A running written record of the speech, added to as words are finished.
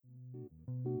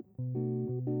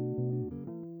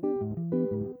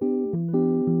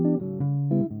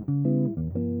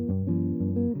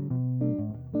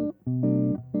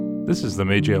This is the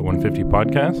Meiji at 150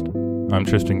 podcast. I'm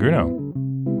Tristan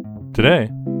Grunow. Today,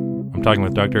 I'm talking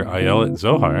with Dr. Ayelet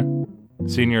Zohar,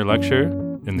 Senior Lecturer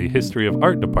in the History of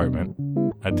Art Department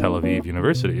at Tel Aviv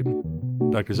University.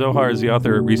 Dr. Zohar is the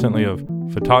author recently of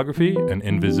Photography and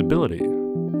Invisibility,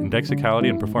 Indexicality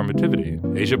and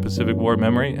Performativity, Asia-Pacific War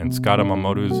Memory, and Skada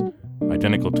Mamoru's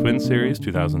Identical Twin Series,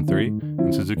 2003,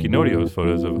 and Suzuki Norio's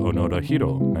Photos of Onoda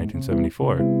Hiro,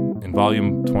 1974, in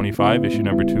Volume 25, Issue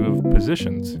Number 2 of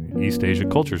Positions, East Asia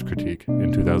Cultures Critique,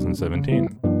 in 2017.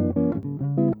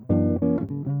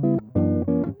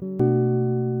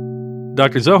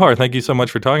 Dr. Zohar, thank you so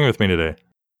much for talking with me today.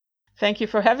 Thank you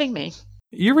for having me.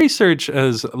 Your research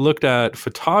has looked at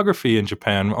photography in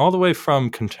Japan all the way from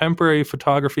contemporary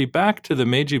photography back to the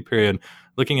Meiji period,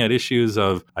 looking at issues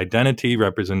of identity,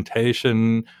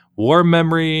 representation, war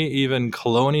memory, even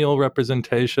colonial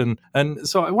representation. And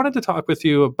so I wanted to talk with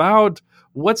you about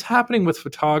what's happening with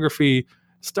photography,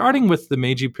 starting with the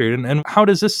Meiji period, and how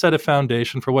does this set a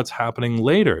foundation for what's happening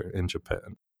later in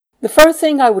Japan? The first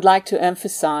thing I would like to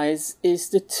emphasize is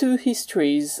the two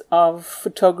histories of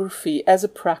photography as a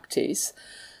practice,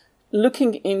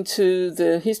 looking into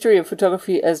the history of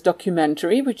photography as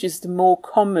documentary, which is the more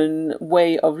common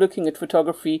way of looking at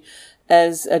photography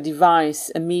as a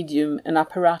device, a medium, an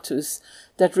apparatus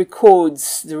that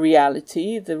records the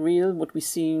reality, the real, what we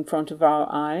see in front of our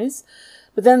eyes.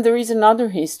 But then there is another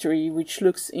history which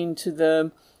looks into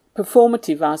the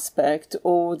performative aspect,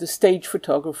 or the stage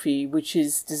photography, which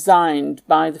is designed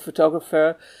by the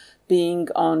photographer, being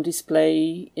on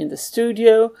display in the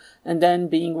studio and then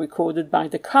being recorded by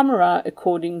the camera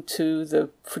according to the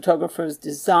photographer's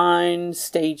design,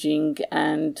 staging,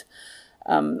 and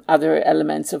other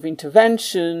elements of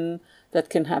intervention that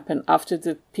can happen after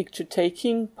the picture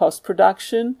taking,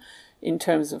 post-production, in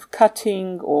terms of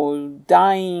cutting or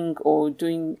dyeing or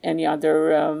doing any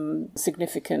other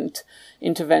significant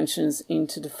interventions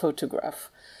into the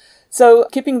photograph. So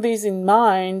keeping these in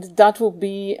mind, that will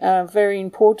be a very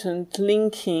important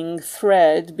linking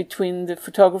thread between the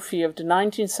photography of the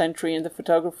 19th century and the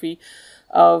photography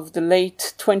of the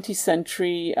late 20th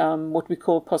century, what we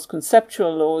call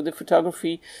post-conceptual, or the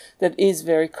photography that is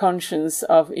very conscious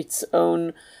of its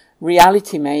own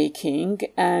reality making,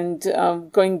 and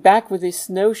going back with this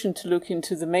notion to look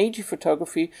into the Meiji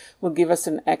photography will give us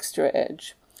an extra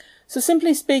edge. So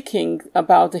simply speaking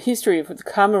about the history of the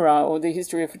camera or the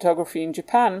history of photography in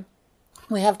Japan,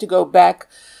 we have to go back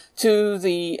to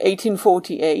the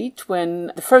 1848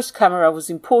 when the first camera was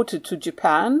imported to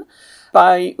Japan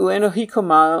by Ueno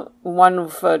Hikoma, one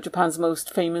of Japan's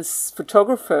most famous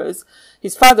photographers.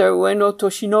 His father, Ueno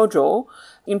Toshinojo,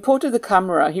 imported the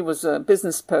camera. He was a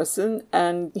business person,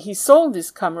 and he sold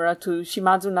this camera to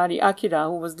Shimazu Nari Akira,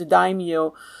 who was the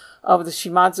daimyo of the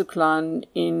Shimazu clan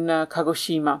in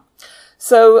Kagoshima.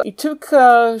 So it took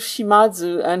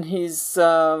Shimazu and his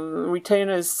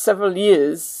retainers several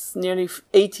years, nearly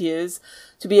 8 years,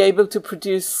 to be able to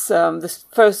produce the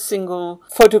first single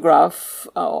photograph,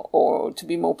 or to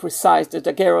be more precise, the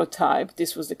daguerreotype.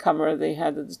 This was the camera they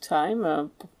had at the time, a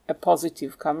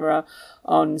positive camera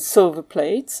on silver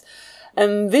plates.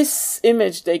 And this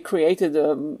image they created,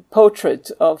 a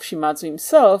portrait of Shimazu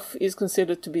himself, is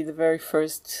considered to be the very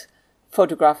first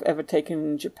photograph ever taken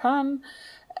in Japan.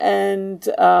 And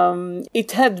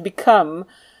it had become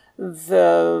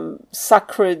the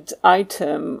sacred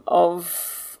item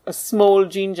of a small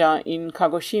jinja in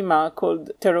Kagoshima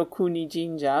called Terokuni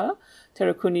Jinja.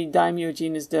 Terokuni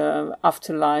Daimyojin is the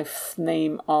afterlife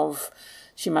name of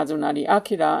Shimazu Nari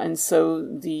Akira, and so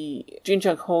the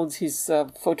jinja holds his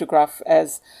photograph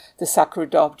as the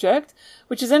sacred object,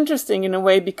 which is interesting in a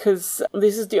way because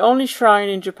this is the only shrine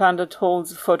in Japan that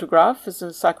holds a photograph as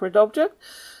a sacred object,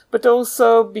 but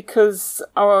also because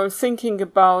our thinking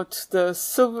about the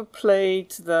silver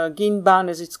plate, the ginban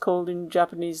as it's called in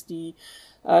Japanese, the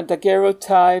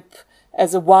daguerreotype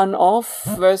as a one-off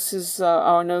versus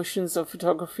our notions of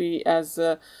photography as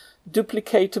a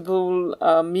duplicatable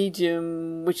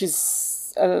medium, which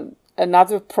is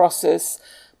another process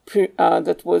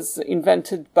that was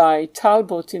invented by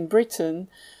Talbot in Britain.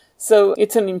 So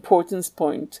it's an importance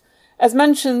point. As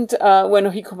mentioned,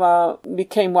 Ueno Hikoma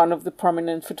became one of the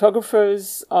prominent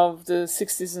photographers of the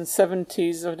 60s and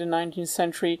 70s of the 19th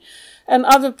century, and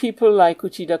other people like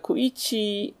Uchida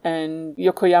Koichi and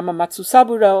Yokoyama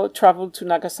Matsusaburo traveled to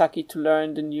Nagasaki to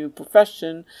learn the new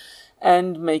profession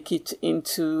and make it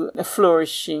into a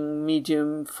flourishing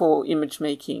medium for image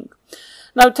making.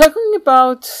 Now, talking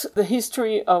about the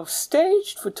history of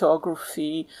staged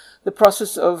photography, the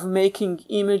process of making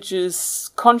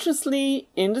images consciously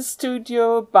in the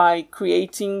studio by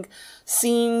creating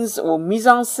scenes or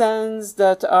mise-en-scènes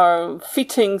that are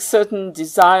fitting certain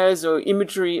desires or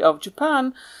imagery of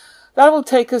Japan, that will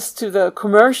take us to the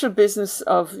commercial business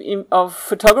of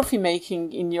photography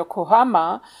making in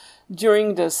Yokohama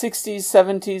during the 60s,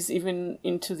 70s, even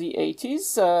into the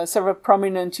 80s. Several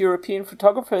prominent European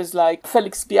photographers like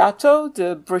Félix Beato,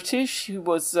 the British, who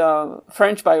was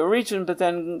French by origin, but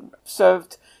then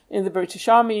served in the British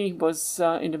Army. He was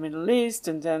in the Middle East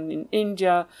and then in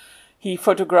India. He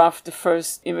photographed the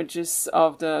first images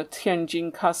of the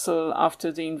Tianjin Castle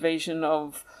after the invasion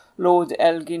of Lord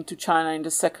Elgin to China in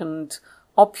the Second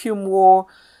Opium War.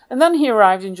 And then he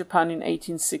arrived in Japan in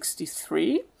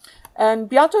 1863. And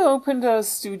Beato opened a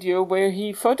studio where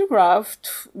he photographed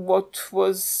what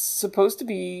was supposed to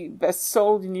be best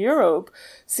sold in Europe,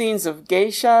 scenes of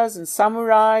geishas and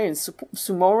samurai and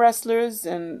sumo wrestlers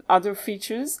and other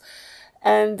features.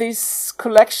 And this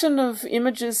collection of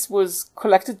images was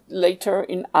collected later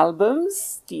in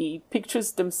albums. The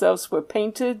pictures themselves were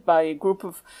painted by a group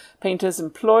of painters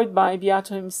employed by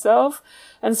Beato himself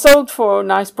and sold for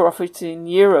nice profit in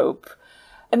Europe.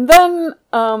 And then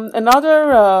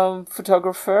another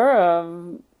photographer,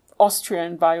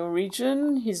 Austrian by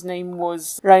origin, his name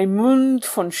was Raimund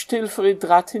von Stilfried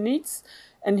Rathenitz,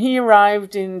 and he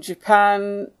arrived in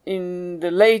Japan in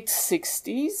the late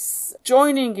 60s,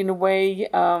 joining in a way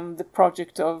the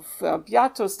project of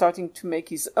Beato, starting to make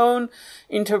his own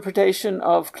interpretation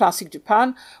of classic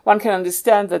Japan. One can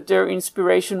understand that their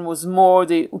inspiration was more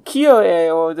the ukiyo-e,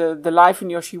 or the life in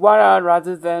Yoshiwara,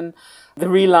 rather than the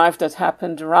real life that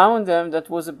happened around them, that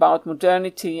was about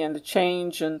modernity and the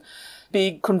change and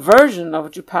big conversion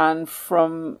of Japan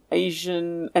from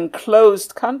Asian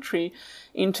enclosed country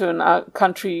into a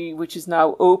country which is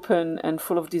now open and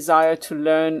full of desire to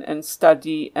learn and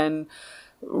study and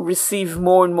receive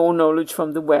more and more knowledge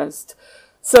from the West.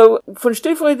 So von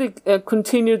Stilfried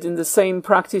continued in the same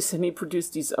practice, and he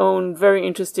produced his own very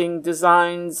interesting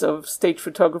designs of stage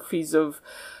photographies of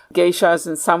geishas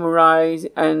and samurai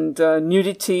and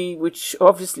nudity, which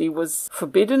obviously was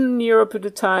forbidden in Europe at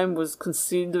the time, was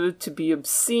considered to be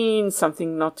obscene,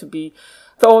 something not to be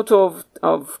thought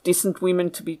of decent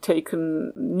women to be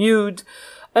taken nude.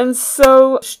 And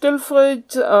so Stilfried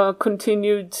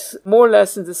continued more or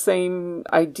less in the same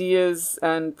ideas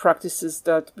and practices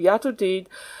that Beato did.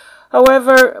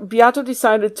 However, Beato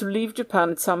decided to leave Japan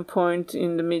at some point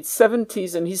in the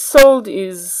mid-70s, and he sold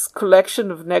his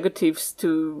collection of negatives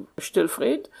to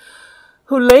Stilfried,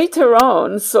 who later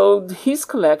on sold his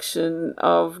collection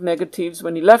of negatives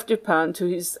when he left Japan to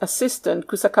his assistant,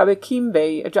 Kusakabe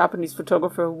Kimbei, a Japanese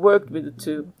photographer who worked with the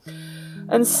two.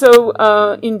 And so,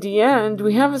 in the end,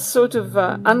 we have a sort of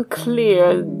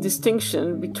unclear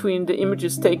distinction between the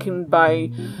images taken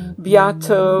by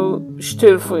Beato,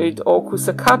 Stilfried, or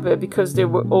Kusakabe, because they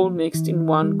were all mixed in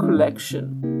one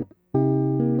collection.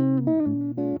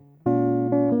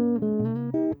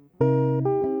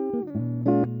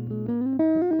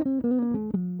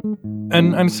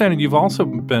 And I understand you've also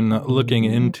been looking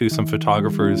into some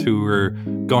photographers who were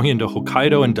going into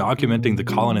Hokkaidō and documenting the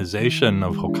colonization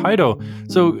of Hokkaidō.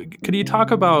 So could you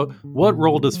talk about what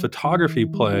role does photography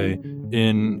play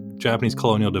in Japanese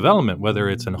colonial development, whether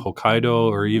it's in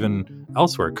Hokkaidō or even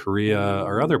elsewhere, Korea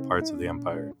or other parts of the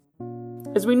empire?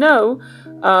 As we know,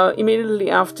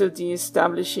 immediately after the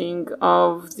establishing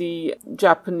of the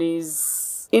Japanese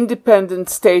independent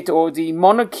state, or the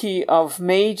monarchy of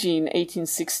Meiji in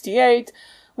 1868,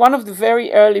 one of the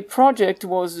very early projects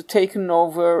was the taking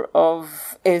over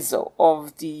of Ezo,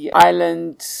 of the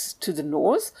island to the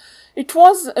north. It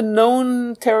was a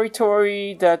known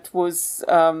territory that was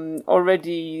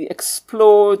already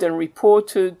explored and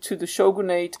reported to the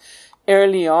shogunate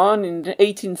early on in the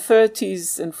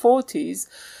 1830s and 40s.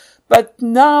 But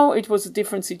now it was a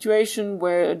different situation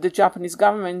where the Japanese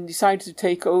government decided to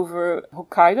take over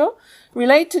Hokkaidō,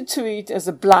 related to it as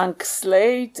a blank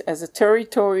slate, as a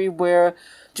territory where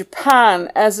Japan,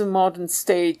 as a modern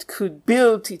state, could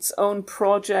build its own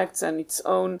projects and its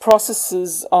own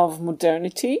processes of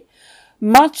modernity.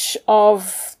 Much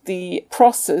of the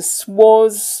process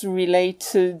was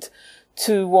related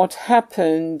to what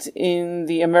happened in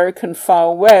the American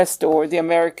Far West, or the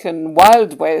American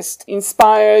Wild West,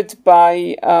 inspired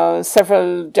by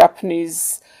several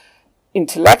Japanese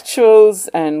intellectuals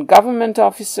and government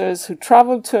officers who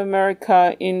traveled to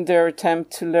America in their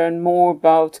attempt to learn more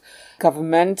about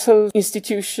governmental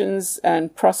institutions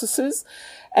and processes.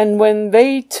 And when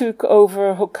they took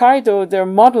over Hokkaidō, their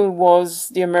model was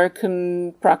the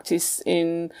American practice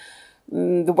in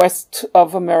the west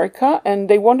of America, and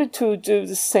they wanted to do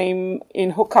the same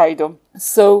in Hokkaidō.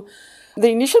 So the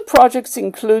initial projects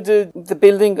included the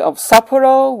building of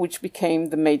Sapporo, which became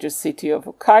the major city of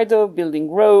Hokkaidō, building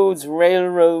roads,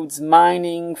 railroads,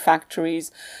 mining,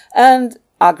 factories, and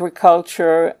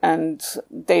agriculture and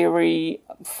dairy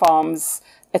farms,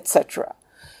 etc.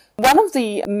 One of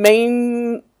the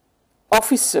main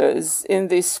officers in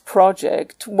this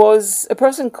project was a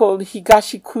person called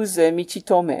Higashikuze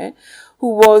Michitome,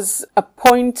 who was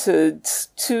appointed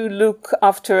to look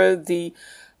after the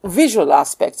visual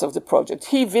aspects of the project.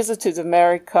 He visited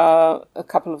America a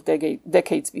couple of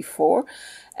decades before,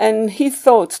 and he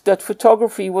thought that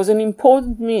photography was an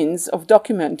important means of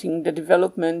documenting the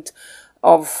development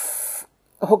of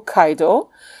Hokkaidō,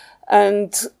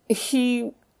 and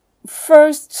he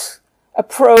first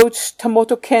approached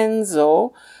Tamoto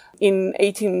Kenzo in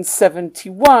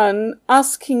 1871,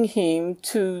 asking him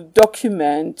to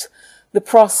document the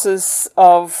process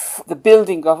of the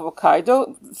building of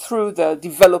Hokkaidō through the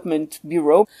Development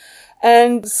Bureau.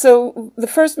 And so the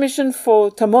first mission for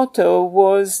Tamoto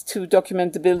was to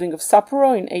document the building of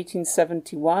Sapporo in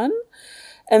 1871.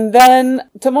 And then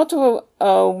Tamoto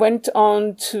went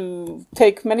on to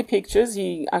take many pictures.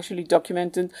 He actually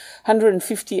documented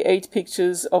 158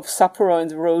 pictures of Sapporo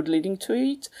and the road leading to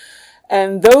it.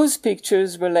 And those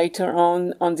pictures were later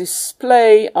on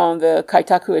display on the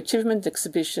Kaitaku Achievement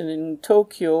Exhibition in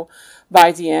Tokyo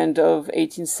by the end of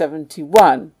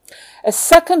 1871. A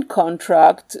second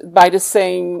contract by the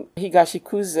same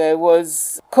Higashikuze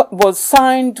was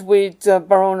signed with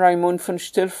Baron Raimund von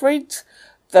Stilfried,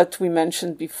 that we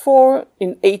mentioned before,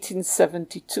 in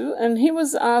 1872, and he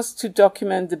was asked to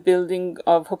document the building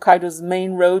of Hokkaido's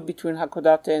main road between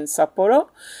Hakodate and Sapporo,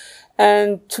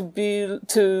 and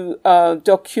to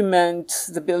document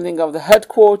the building of the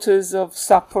headquarters of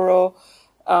Sapporo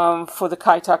for the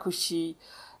Kaitakushi,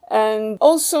 and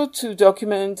also to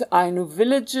document Ainu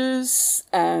villages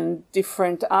and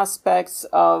different aspects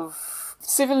of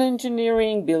civil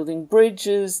engineering, building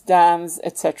bridges, dams,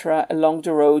 etc. along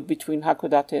the road between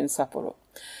Hakodate and Sapporo.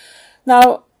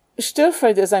 Now,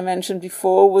 Stilfried, as I mentioned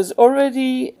before, was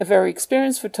already a very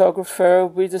experienced photographer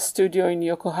with a studio in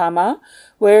Yokohama,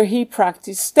 where he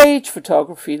practiced stage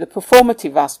photography, the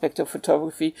performative aspect of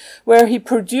photography, where he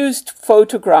produced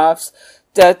photographs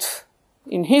that,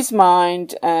 in his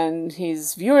mind and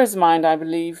his viewers' mind, I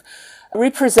believe,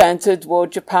 represented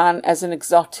what Japan as an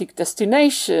exotic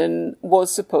destination was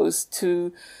supposed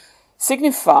to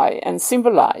signify and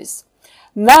symbolize.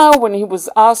 Now, when he was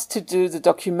asked to do the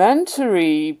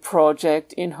documentary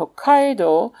project in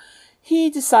Hokkaidō, he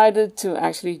decided to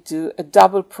actually do a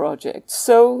double project.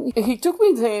 So he took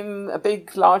with him a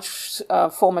big, large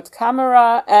format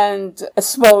camera and a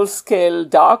small scale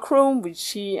darkroom,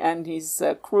 which he and his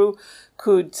crew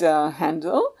could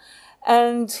handle.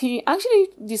 And he actually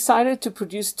decided to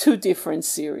produce two different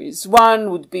series.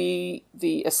 One would be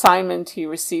the assignment he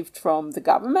received from the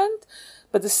government,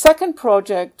 but the second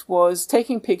project was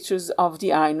taking pictures of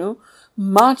the Ainu,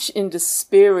 much in the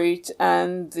spirit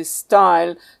and the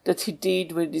style that he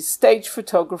did with his stage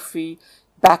photography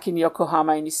back in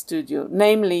Yokohama in his studio.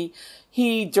 Namely,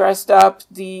 he dressed up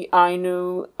the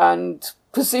Ainu and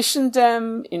positioned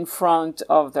them in front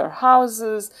of their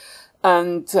houses,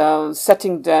 and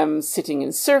setting them sitting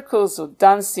in circles or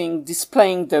dancing,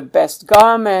 displaying their best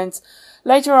garments.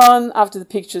 Later on, after the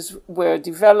pictures were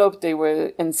developed, they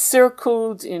were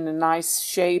encircled in a nice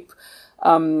shape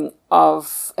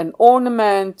of an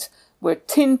ornament, were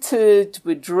tinted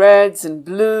with reds and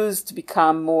blues to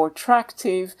become more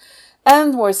attractive,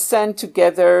 and were sent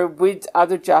together with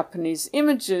other Japanese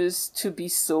images to be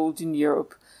sold in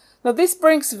Europe. Now, this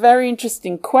brings a very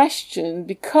interesting question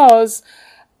because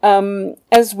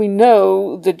as we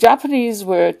know, the Japanese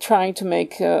were trying to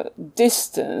make a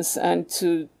distance and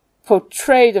to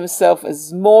portray themselves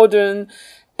as modern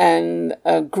and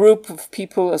a group of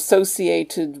people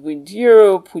associated with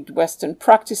Europe, with Western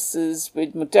practices,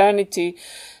 with modernity,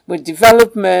 with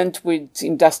development, with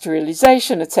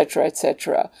industrialization, etc.,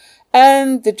 etc.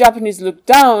 And the Japanese looked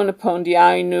down upon the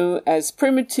Ainu as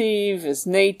primitive, as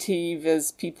native,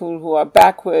 as people who are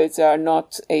backwards, are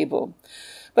not able.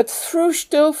 But through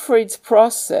Stilfried's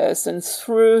process and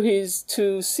through his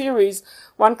two series,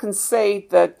 one can say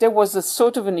that there was a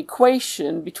sort of an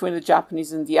equation between the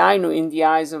Japanese and the Ainu in the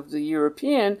eyes of the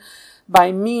European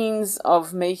by means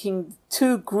of making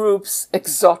two groups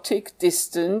exotic,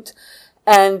 distant,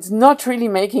 and not really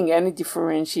making any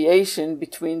differentiation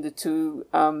between the two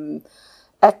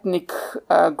ethnic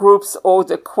groups or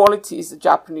the qualities the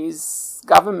Japanese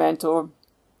government or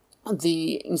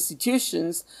the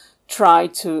institutions try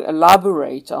to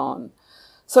elaborate on.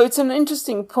 So it's an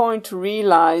interesting point to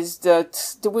realize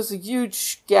that there was a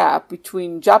huge gap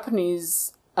between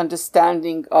Japanese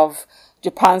understanding of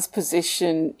Japan's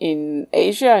position in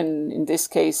Asia, and in this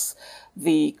case,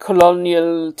 the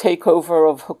colonial takeover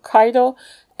of Hokkaidō,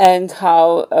 and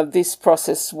how this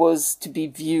process was to be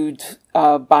viewed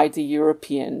by the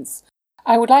Europeans.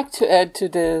 I would like to add to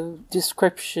the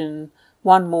description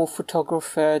one more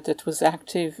photographer that was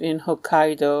active in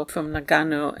Hokkaido from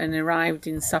Nagano and arrived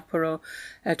in Sapporo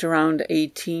at around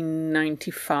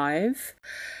 1895.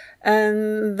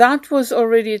 And that was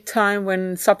already a time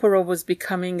when Sapporo was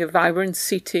becoming a vibrant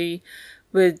city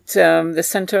with the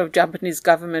center of Japanese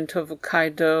government of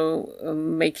Hokkaido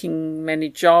making many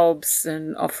jobs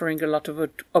and offering a lot of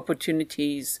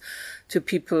opportunities to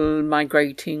people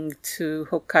migrating to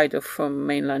Hokkaido from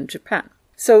mainland Japan.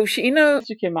 So Shiino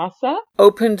Tsukemasa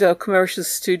opened a commercial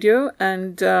studio,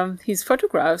 and his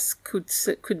photographs could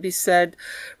be said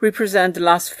represent the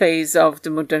last phase of the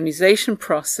modernization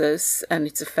process and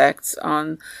its effects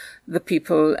on the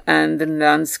people and the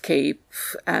landscape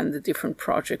and the different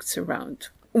projects around.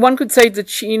 One could say that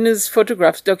Shiino's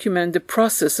photographs document the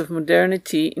process of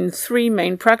modernity in three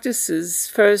main practices.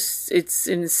 First, it's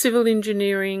in civil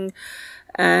engineering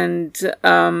and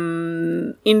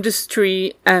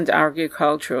industry and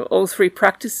agriculture. All three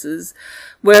practices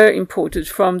were imported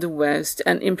from the West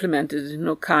and implemented in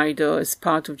Hokkaido as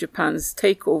part of Japan's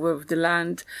takeover of the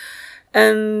land.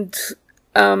 And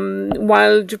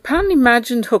while Japan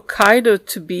imagined Hokkaido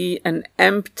to be an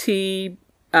empty,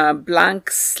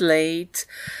 blank slate,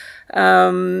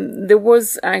 there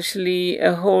was actually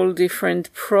a whole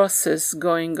different process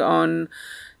going on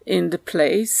in the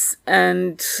place,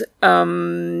 and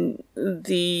the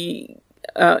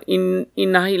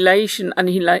annihilation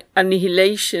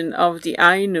of the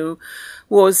Ainu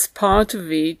was part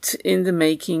of it in the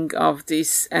making of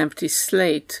this empty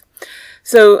slate.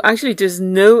 So actually there's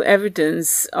no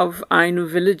evidence of Ainu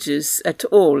villages at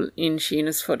all in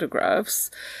Shiino's photographs.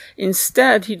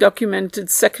 Instead, he documented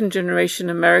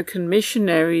second-generation American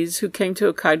missionaries who came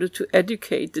to Hokkaido to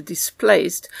educate the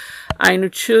displaced Ainu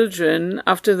children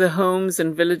after the homes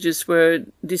and villages were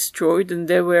destroyed and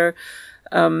they were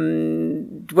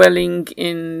dwelling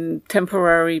in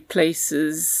temporary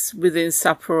places within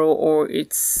Sapporo or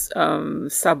its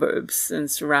suburbs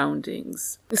and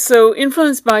surroundings. So,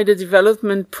 influenced by the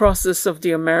development process of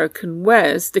the American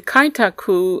West, the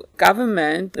Kaitaku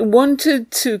government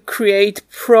wanted to create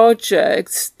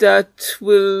projects that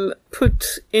will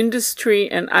put industry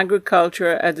and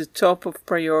agriculture at the top of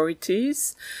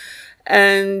priorities.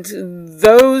 And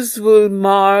those will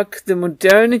mark the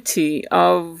modernity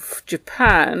of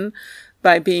Japan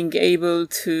by being able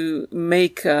to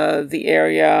make the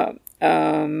area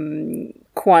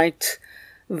quite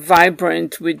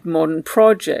vibrant with modern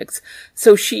projects.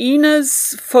 So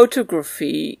Shiina's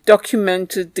photography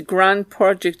documented the grand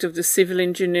project of the civil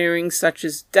engineering, such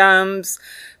as dams,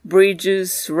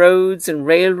 bridges, roads, and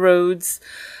railroads.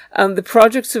 The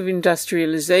projects of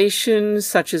industrialization,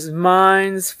 such as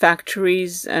mines,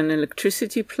 factories, and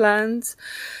electricity plants.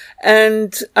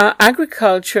 And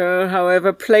agriculture,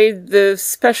 however, played the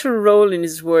special role in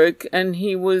his work, and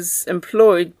he was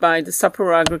employed by the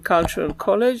Sapporo Agricultural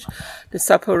College, the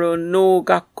Sapporo no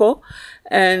Gakko,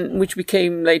 and which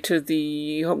became later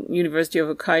the University of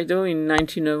Hokkaido in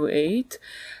 1908.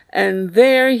 And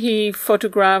there he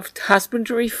photographed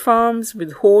husbandry farms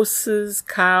with horses,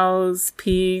 cows,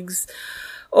 pigs,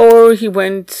 or he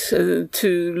went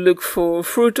to look for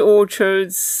fruit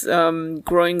orchards,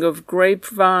 growing of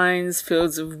grapevines,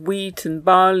 fields of wheat and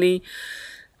barley,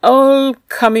 all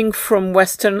coming from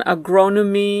Western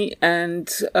agronomy and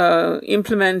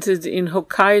implemented in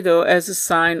Hokkaido as a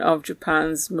sign of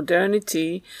Japan's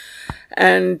modernity,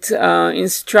 and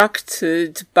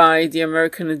instructed by the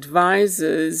American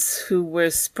advisors who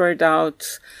were spread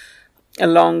out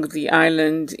along the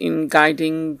island in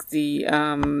guiding the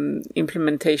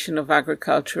implementation of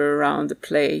agriculture around the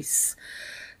place.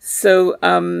 So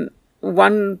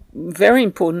one very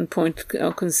important point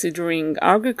considering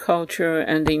agriculture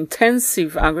and the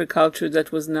intensive agriculture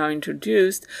that was now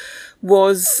introduced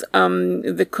was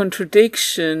the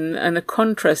contradiction and a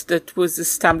contrast that was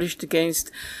established against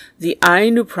the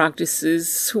Ainu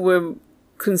practices, who were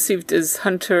conceived as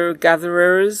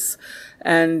hunter-gatherers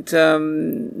and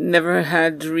never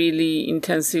had really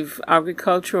intensive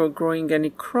agriculture or growing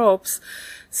any crops.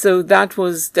 So that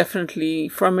was definitely,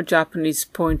 from a Japanese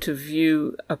point of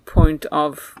view, a point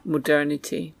of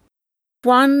modernity.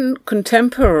 One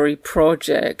contemporary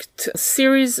project, a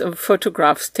series of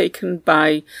photographs taken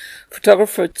by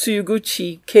photographer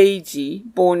Tsuyuguchi Keiji,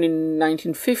 born in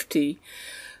 1950,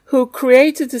 who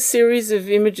created a series of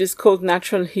images called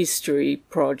Natural History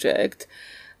Project,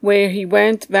 where he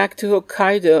went back to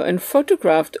Hokkaidō and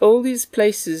photographed all these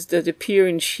places that appear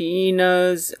in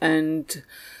Sheena's and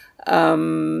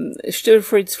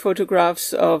Stilfried's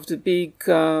photographs of the big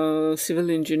civil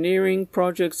engineering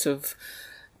projects of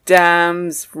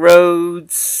dams,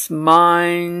 roads,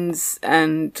 mines,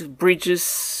 and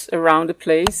bridges around the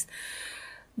place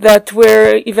that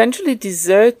were eventually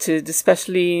deserted,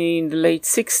 especially in the late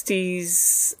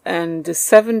 60s and the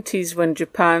 70s when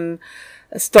Japan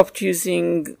stopped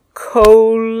using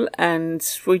coal and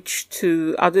switched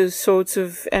to other sorts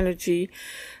of energy.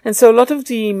 And so a lot of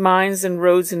the mines and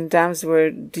roads and dams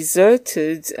were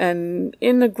deserted, and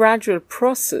in a gradual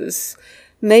process,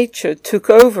 nature took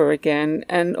over again,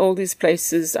 and all these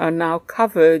places are now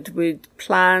covered with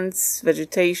plants,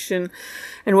 vegetation.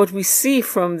 And what we see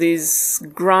from these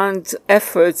grand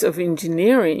efforts of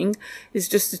engineering is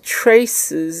just the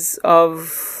traces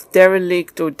of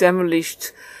derelict or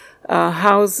demolished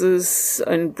houses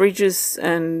and bridges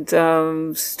and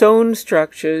stone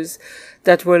structures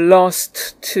that were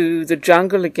lost to the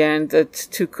jungle again that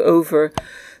took over.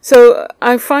 So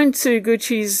I find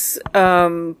Tsuruguchi's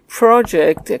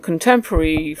project, a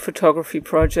contemporary photography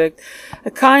project,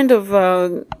 a kind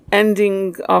of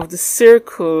ending of the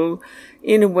circle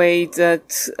in a way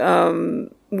that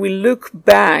we look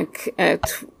back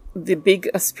at the big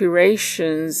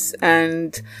aspirations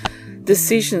and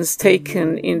decisions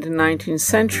taken in the 19th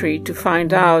century to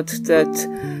find out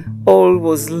that all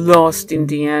was lost in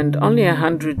the end, only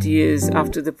 100 years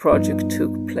after the project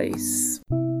took place.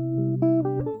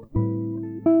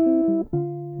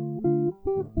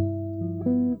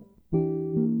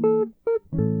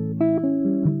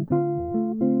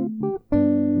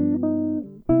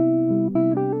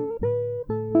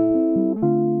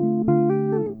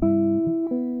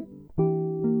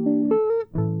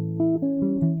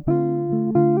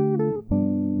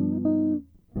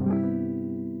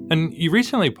 And you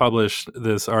recently published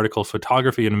this article,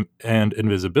 Photography and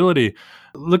Invisibility,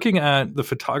 looking at the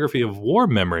photography of war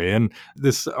memory. And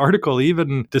this article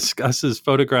even discusses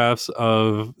photographs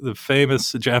of the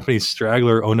famous Japanese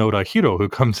straggler Onoda Hiro, who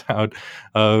comes out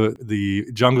of the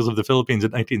jungles of the Philippines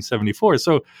in 1974.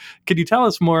 So could you tell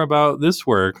us more about this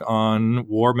work on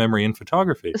war memory in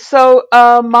photography? So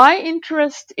my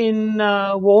interest in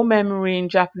war memory in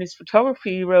Japanese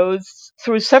photography rose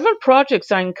through several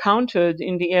projects I encountered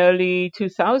in the early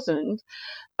 2000s.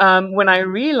 When I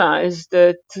realized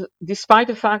that despite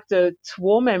the fact that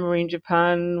war memory in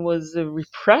Japan was a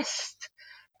repressed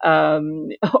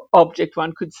object,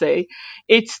 one could say,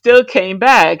 it still came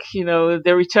back. You know,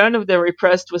 the return of the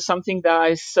repressed was something that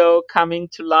I saw coming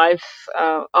to life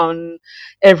on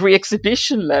every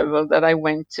exhibition level that I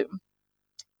went to.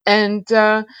 And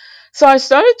so I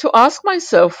started to ask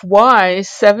myself why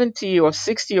 70 or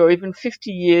 60 or even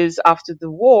 50 years after the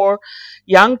war,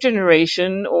 young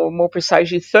generation, or more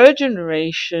precisely third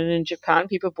generation in Japan,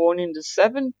 people born in the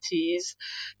 70s,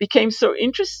 became so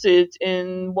interested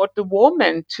in what the war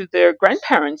meant to their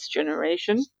grandparents'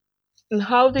 generation and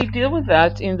how they deal with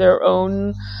that in their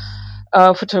own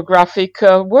photographic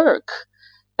work.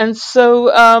 And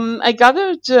so I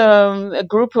gathered a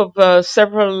group of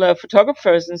several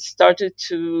photographers and started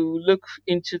to look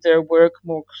into their work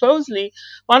more closely.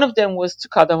 One of them was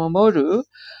Tsukada Mamoru.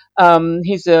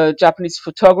 He's a Japanese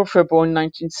photographer born in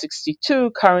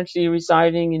 1962, currently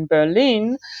residing in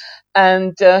Berlin.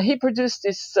 And he produced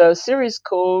this series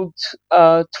called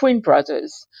Twin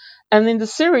Brothers. And in the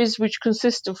series, which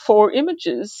consists of 4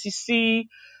 images, you see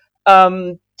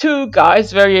two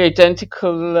guys, very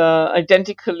identically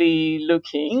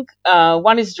looking.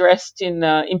 One is dressed in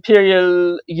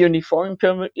imperial uniform,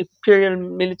 imperial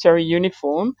military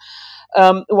uniform,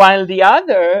 while the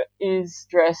other is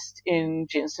dressed in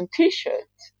jeans and t-shirt.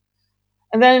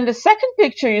 And then in the second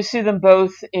picture, you see them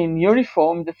both in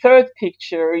uniform. The third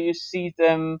picture, you see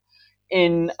them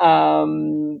in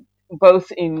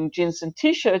both in jeans and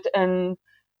t-shirt. And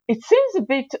it seems a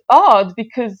bit odd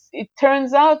because it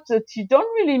turns out that you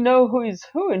don't really know who is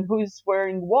who and who is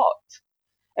wearing what.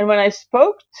 And when I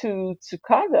spoke to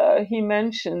Tsukada, he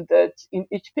mentioned that in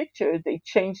each picture they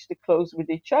changed the clothes with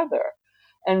each other.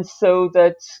 And so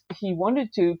that he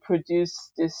wanted to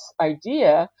produce this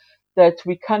idea that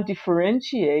we can't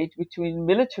differentiate between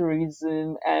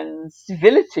militarism and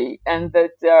civility, and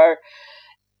that they are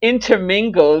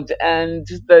intermingled and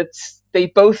that they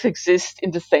both exist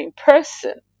in the same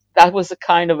person. That was a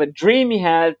kind of a dream he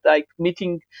had, like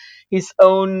meeting his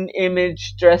own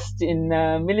image dressed in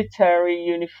a military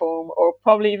uniform, or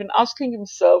probably even asking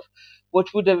himself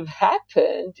what would have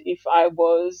happened if I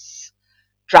was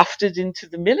drafted into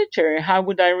the military, how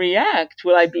would I react?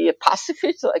 Will I be a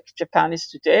pacifist like Japan is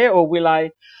today, or will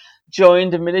I join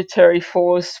the military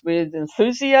force with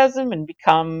enthusiasm and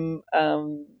become a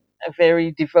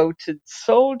very devoted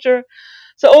soldier?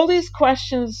 So all these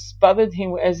questions bothered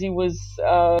him as he was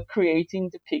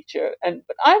creating the picture.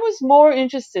 But I was more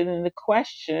interested in the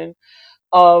question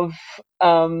of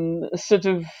sort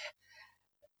of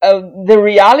the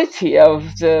reality of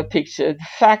the picture, the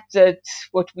fact that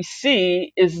what we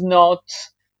see is not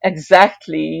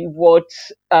exactly what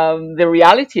the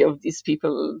reality of these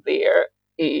people there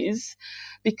is,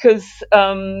 because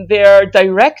they are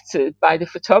directed by the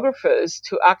photographers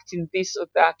to act in this or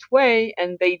that way,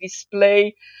 and they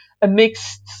display a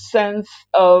mixed sense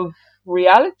of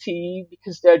reality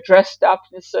because they're dressed up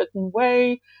in a certain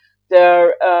way.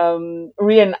 They're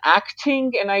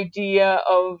reenacting an idea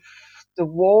of the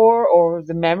war or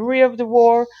the memory of the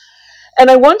war. And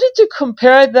I wanted to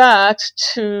compare that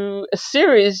to a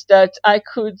series that I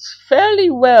could fairly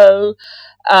well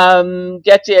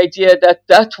get the idea that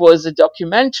that was a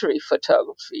documentary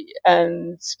photography.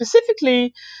 And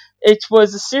specifically, it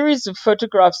was a series of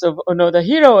photographs of Onoda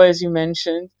Hiro, as you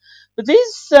mentioned. But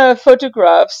these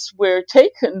photographs were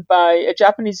taken by a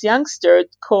Japanese youngster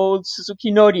called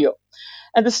Suzuki Norio.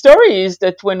 And the story is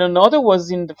that when Onoda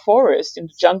was in the forest, in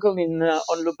the jungle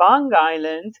on Lubang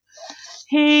Island,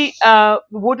 he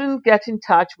wouldn't get in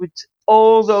touch with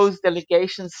all those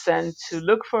delegations sent to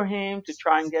look for him, to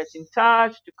try and get in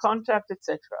touch, to contact,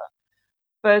 etc.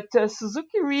 But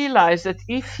Suzuki realized that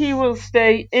if he will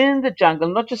stay in the jungle,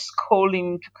 not just call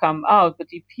him to come out, but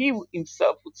if he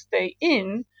himself would stay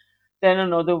in, then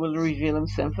Onoda will reveal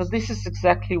himself. And this is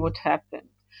exactly what happened.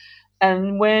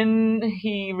 And when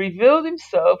he revealed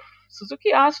himself,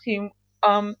 Suzuki asked him,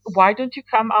 why don't you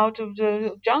come out of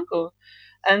the jungle?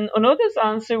 And Onoda's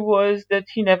answer was that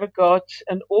he never got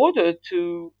an order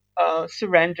to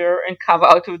surrender and come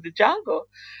out of the jungle.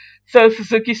 So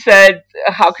Suzuki said,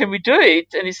 how can we do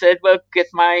it? And he said, well,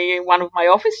 get one of my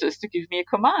officers to give me a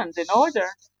command, an order.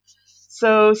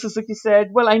 So Suzuki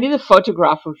said, well, I need a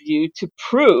photograph of you to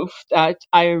prove that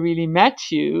I really met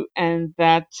you and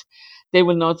that they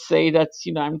will not say that,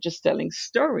 I'm just telling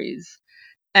stories.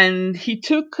 And he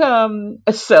took a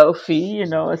selfie,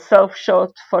 a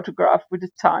self-shot photograph with a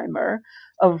timer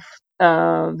of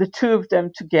the two of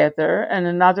them together and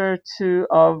another two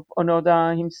of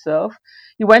Onoda himself.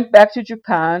 He went back to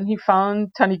Japan. He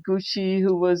found Taniguchi,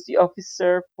 who was the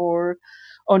officer for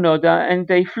Onoda, and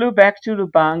they flew back to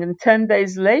Lubang. And 10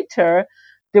 days later,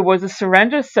 there was a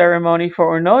surrender ceremony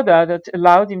for Onoda that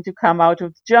allowed him to come out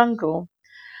of the jungle.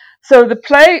 So the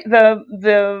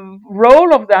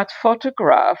role of that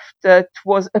photograph that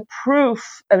was a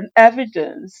proof, an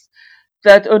evidence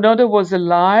that Onoda was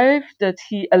alive, that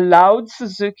he allowed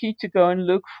Suzuki to go and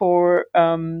look for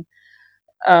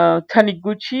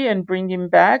Taniguchi and bring him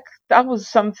back. That was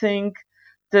something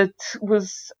that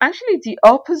was actually the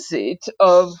opposite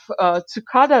of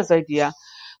Tsukada's idea.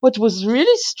 What was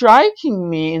really striking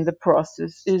me in the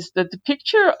process is that the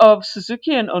picture of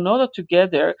Suzuki and Onoda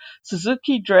together,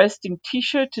 Suzuki dressed in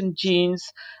t-shirt and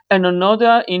jeans, and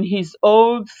Onoda in his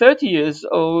 30 years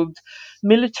old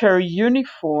military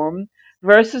uniform,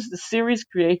 versus the series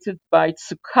created by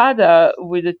Tsukada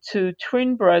with the two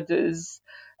twin brothers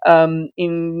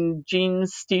in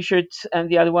jeans, t-shirts, and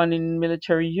the other one in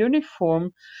military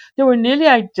uniform. They were nearly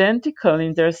identical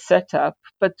in their setup,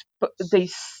 but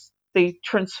they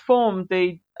transformed,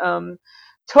 they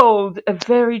told a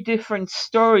very different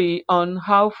story on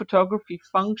how photography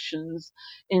functions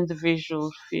in the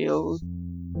visual field.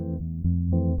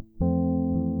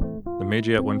 The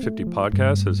Meiji at 150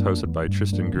 podcast is hosted by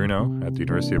Tristan Grunow at the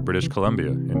University of British Columbia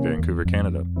in Vancouver,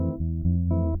 Canada.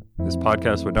 This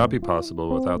podcast would not be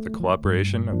possible without the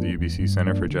cooperation of the UBC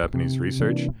Centre for Japanese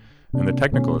Research and the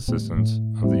technical assistance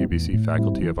of the UBC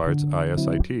Faculty of Arts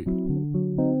ISIT.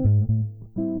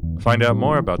 Find out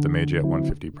more about the Meiji at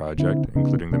 150 project,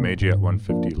 including the Meiji at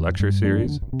 150 lecture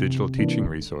series, digital teaching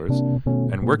resource,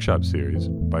 and workshop series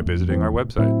by visiting our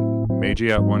website,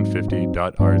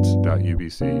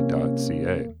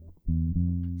 meijiat150.arts.ubc.ca.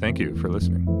 Thank you for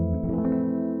listening.